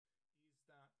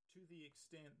to the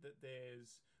extent that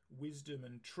there's wisdom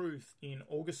and truth in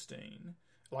Augustine,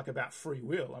 like about free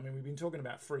will. I mean, we've been talking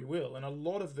about free will, and a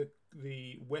lot of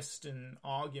the Western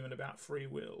argument about free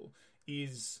will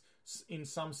is, in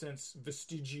some sense,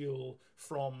 vestigial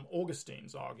from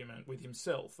Augustine's argument with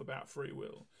himself about free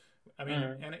will. I mean,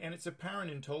 and it's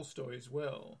apparent in Tolstoy as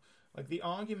well. Like the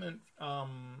argument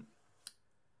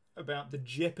about the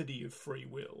jeopardy of free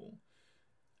will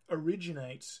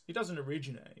doesn't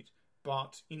originate,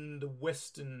 but in the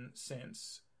Western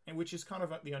sense, and which is kind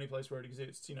of the only place where it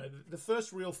exists. You know, the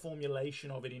first real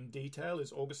formulation of it in detail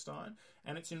is Augustine,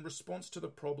 and it's in response to the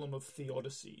problem of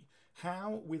theodicy.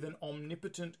 How, with an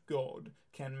omnipotent God,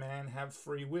 can man have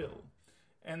free will?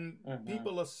 And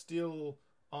people are still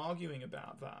arguing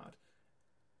about that,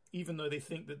 even though they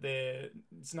think that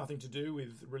it's nothing to do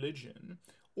with religion,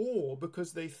 or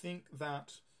because they think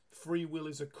that free will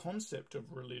is a concept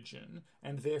of religion,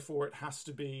 and therefore it has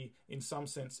to be, in some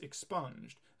sense,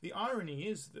 expunged. The irony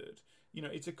is that, you know,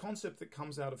 it's a concept that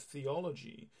comes out of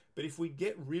theology, but if we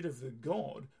get rid of the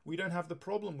God, we don't have the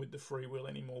problem with the free will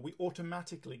anymore. We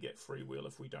automatically get free will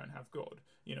if we don't have God.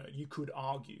 You know, you could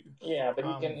argue. Yeah, but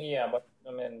but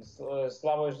I mean,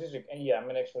 Slavoj Žižek, I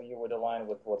mean, actually, you would align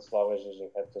with what Slavoj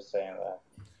Žižek had to say on that.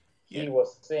 He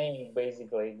was saying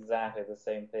basically exactly the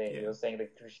same thing. He was saying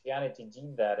that Christianity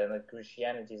did that, and that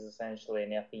Christianity is essentially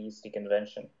an atheistic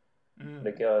invention.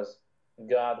 Because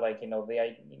God, like, you know,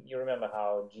 you remember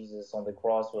how Jesus on the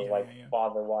cross was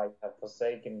Father, why you have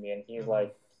forsaken me? And he's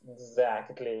like,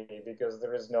 exactly, because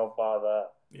there is no Father,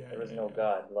 there is no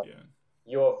God. Like,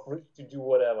 you're free to do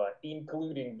whatever,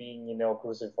 including being, you know,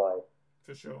 crucified.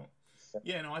 For sure.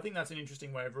 Yeah, no, I think that's an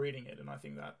interesting way of reading it, and I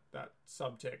think that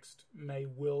subtext may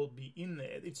well be in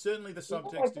there. It's certainly the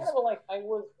subtext.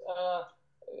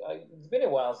 It's been a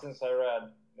while since I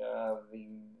read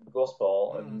the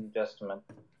Gospel of the New Testament,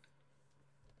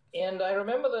 and I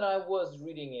remember that I was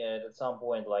reading it at some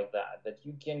point like that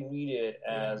you can read it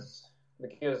as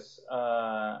because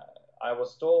I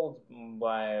was told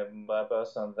by a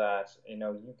person that, you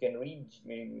know, you can read,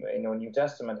 you know, New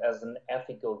Testament as an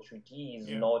ethical treatise,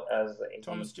 not as a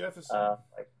Thomas Jefferson.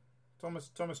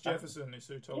 Thomas Jefferson is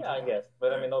who told you. Yeah, I guess,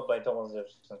 but I mean, not by Thomas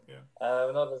Jefferson.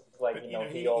 Not as like, but, you know,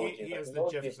 theology. He has the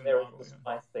Jefferson Bible.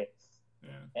 Bible. Things.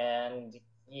 And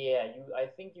I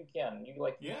think you can.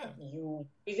 You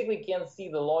basically can see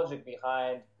the logic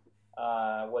behind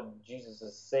what Jesus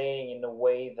is saying in a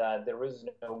way that there is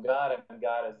no God, and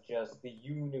God is just the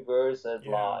universe at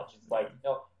large. It's like, you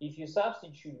know, if you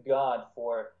substitute God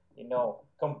for, you know,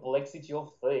 complexity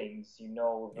of things, you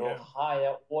know, the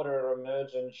higher order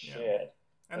emergent shit,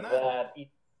 and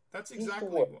that's exactly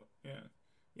what.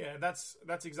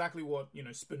 That's exactly what, you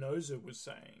know, Spinoza was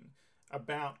saying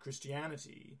about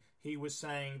Christianity. He was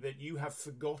saying that you have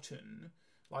forgotten,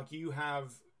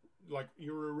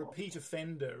 you're a repeat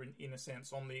offender in a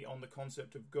sense on the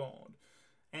concept of God.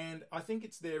 And I think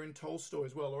it's there in Tolstoy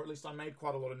as well, or at least I made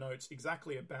quite a lot of notes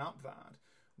exactly about that,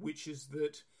 which is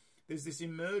that there's this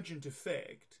emergent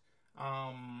effect,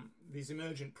 these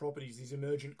emergent properties, these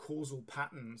emergent causal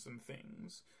patterns and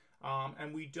things,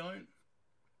 and we don't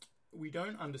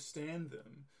understand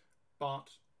them,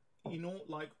 but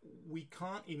we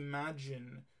can't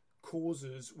imagine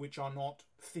causes which are not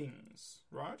things,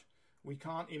 right? We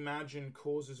can't imagine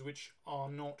causes which are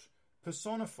not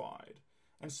personified.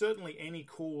 And certainly any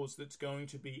cause that's going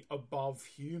to be above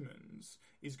humans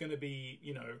is going to be,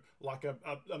 you know, like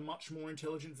a much more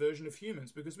intelligent version of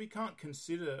humans, because we can't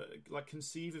conceive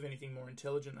of anything more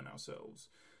intelligent than ourselves.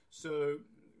 So,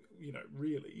 you know,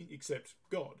 really, except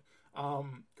God.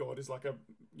 God is like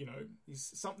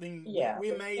he's something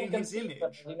we're made in his image.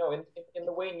 Them, you know, in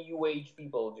the way New Age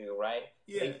people do, right?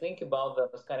 Yeah. They think about them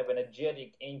as kind of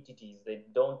energetic entities. They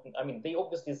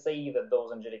obviously say that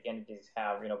those energetic entities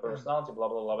have, you know, personality, blah,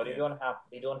 blah, blah, but they don't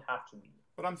have to be.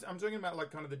 But I'm talking about like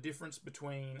kind of the difference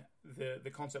between the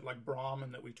concept like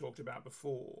Brahman that we talked about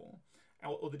before,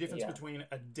 or the difference between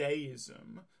a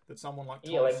deism that someone like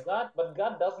Thomas... like God, but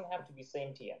God doesn't have to be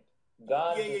sentient.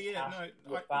 God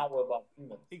has power above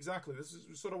humans. Exactly. This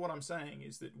is sort of what I'm saying,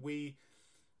 is that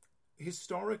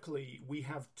historically, we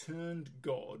have turned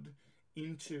God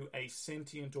into a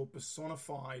sentient or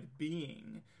personified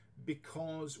being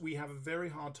because we have a very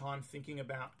hard time thinking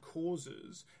about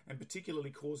causes, and particularly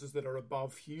causes that are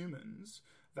above humans,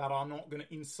 that are not going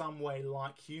to in some way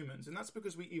like humans. And that's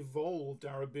because we evolved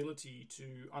our ability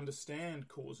to understand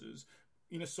causes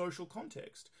in a social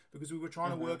context, because we were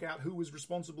trying to work out who was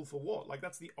responsible for what. Like,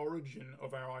 that's the origin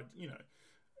of our, you know...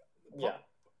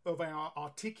 our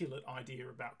articulate idea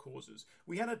about causes.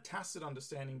 We had a tacit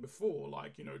understanding before,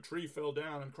 like, tree fell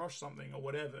down and crushed something or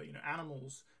whatever.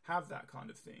 Animals have that kind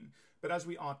of thing. But as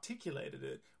we articulated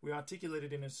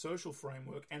it in a social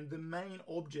framework, and the main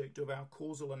object of our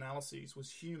causal analyses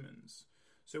was humans.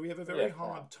 So we have a very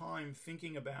hard time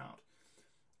thinking about.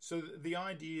 So the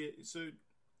idea,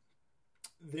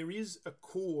 there is a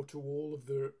core to all of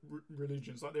the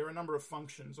religions. Like, there are a number of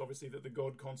functions, obviously, that the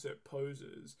God concept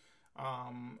poses.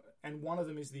 And one of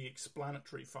them is the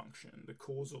explanatory function, the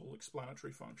causal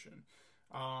explanatory function.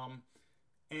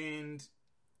 And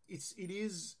it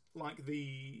is like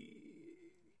the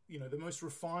most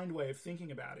refined way of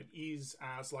thinking about it is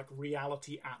as like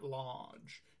reality at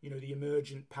large, the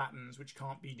emergent patterns which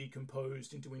can't be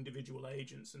decomposed into individual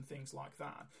agents and things like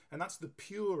that. And that's the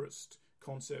purest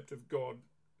concept of God.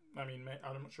 I mean,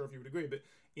 I'm not sure if you would agree, but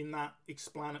in that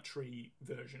explanatory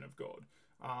version of God,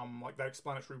 like that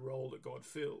explanatory role that God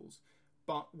fills.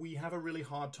 But we have a really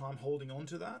hard time holding on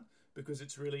to that because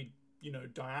it's really,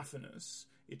 diaphanous.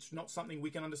 It's not something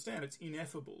we can understand. It's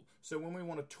ineffable. So when we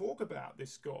want to talk about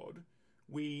this God,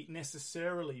 we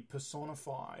necessarily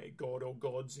personify God or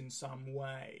gods in some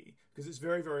way, because it's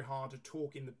very, very hard to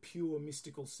talk in the pure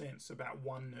mystical sense about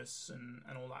oneness and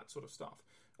all that sort of stuff.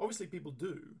 Obviously, people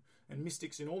do, and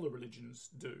mystics in all the religions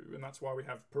do, and that's why we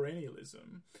have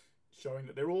perennialism, showing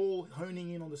that they're all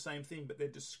honing in on the same thing, but they're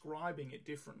describing it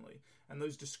differently. And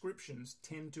those descriptions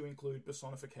tend to include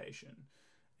personification.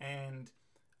 And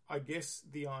I guess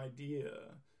the idea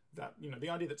that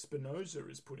Spinoza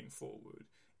is putting forward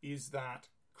is that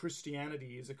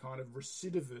Christianity is a kind of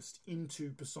recidivist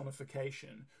into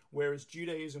personification, whereas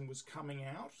Judaism was coming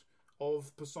out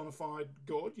of personified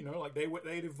God, like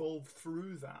they'd evolved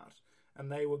through that,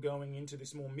 and they were going into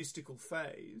this more mystical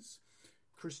phase.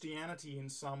 Christianity, in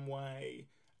some way,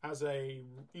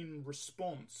 in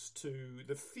response to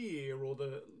the fear or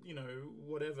the,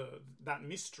 whatever, that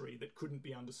mystery that couldn't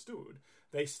be understood,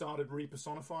 they started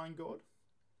repersonifying God.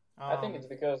 I think it's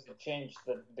because it changed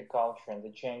the culture and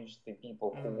they changed the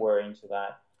people who were into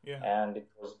that. Yeah. And it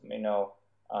was,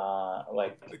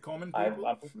 like the common people.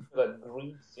 I'm sure that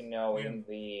Greeks, in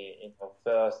the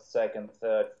first, second,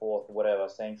 third, fourth, whatever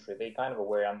century, they kind of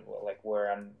were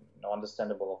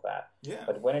understandable of that. Yeah.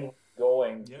 But when it's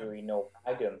going to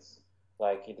pagans,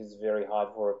 like it is very hard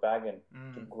for a pagan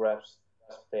to grasp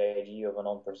the idea of a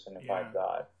non-personified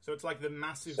God. So it's like the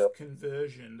massive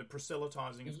conversion, the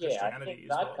proselytizing of Christianity. I think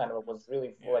that kind of was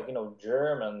really for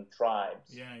German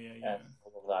tribes. Yeah. And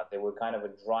all of that. They were kind of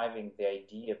driving the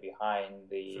idea behind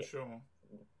the. For sure.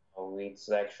 It's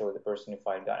actually the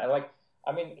personified God,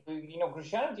 and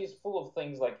Christianity is full of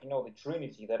things like the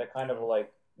Trinity that are kind of like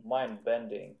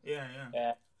mind-bending. Yeah.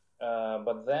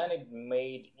 But then it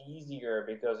made easier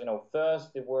because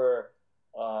first they were.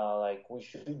 We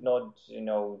should not,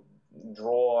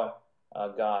 draw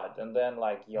God, and then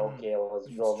let's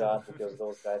draw God because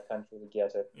those guys can't really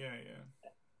get it. Yeah.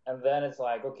 And then it's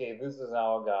like, okay, this is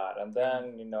our God, and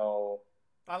then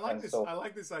I like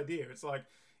this idea. It's like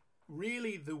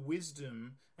really the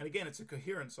wisdom, and again, it's a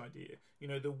coherence idea.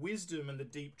 The wisdom and the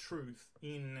deep truth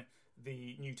in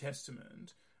the New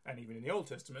Testament and even in the Old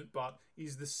Testament, but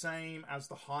is the same as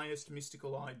the highest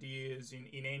mystical ideas in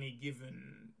any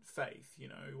given faith.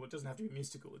 Well, it doesn't have to be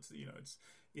mystical.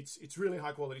 It's really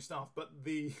high quality stuff. But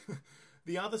the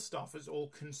other stuff is all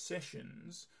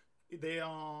concessions. They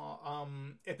are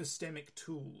epistemic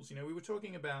tools. We were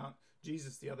talking about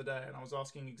Jesus the other day, and I was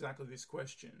asking exactly this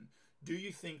question. Do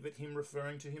you think that him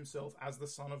referring to himself as the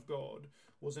Son of God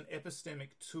was an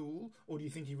epistemic tool, or do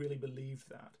you think he really believed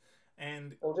that?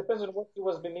 And it depends on what he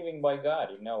was believing by God,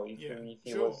 if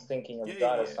he was thinking of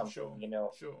God as something,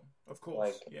 Sure, of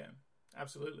course,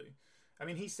 absolutely. I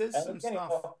mean, he says some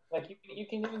stuff. You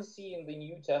can even see in the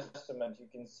New Testament, you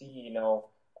can see,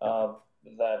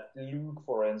 that Luke,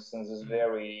 for instance, is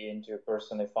very into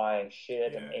personifying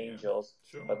shit and angels.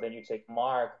 Sure. But then you take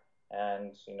Mark,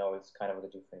 and, it's kind of a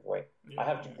different way. I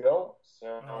have to go,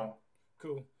 so...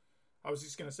 Cool. I was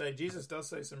just going to say, Jesus does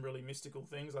say some really mystical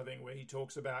things, I think, where he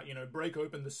talks about, break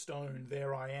open the stone,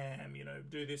 there I am,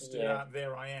 do this, do that,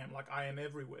 there I am, like I am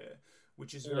everywhere,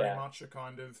 which is very much a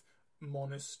kind of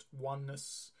monist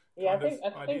oneness I think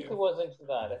he was into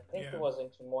that. I think he was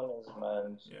into monism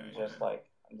and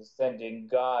understanding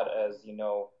God as,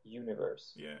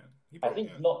 universe. Yeah. I think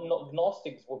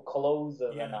Gnostics were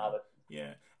closer than others.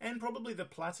 Yeah, and probably the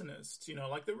Platonists,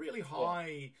 like the really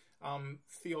high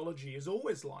theology is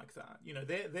always like that.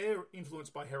 They're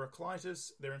influenced by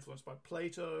Heraclitus, they're influenced by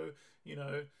Plato,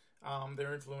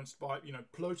 they're influenced by,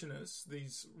 Plotinus,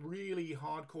 these really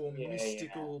hardcore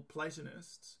mystical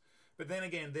Platonists. But then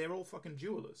again, they're all fucking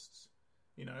dualists.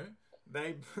 You know,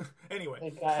 they anyway.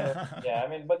 They kind of, yeah. I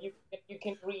mean, but you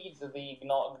can read the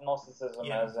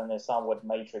Gnosticism as in a somewhat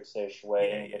matrix-ish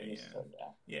way.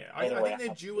 I think they're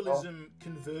dualism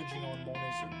converging on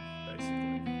monism,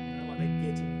 basically. You know, like they're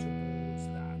getting towards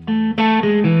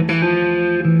that.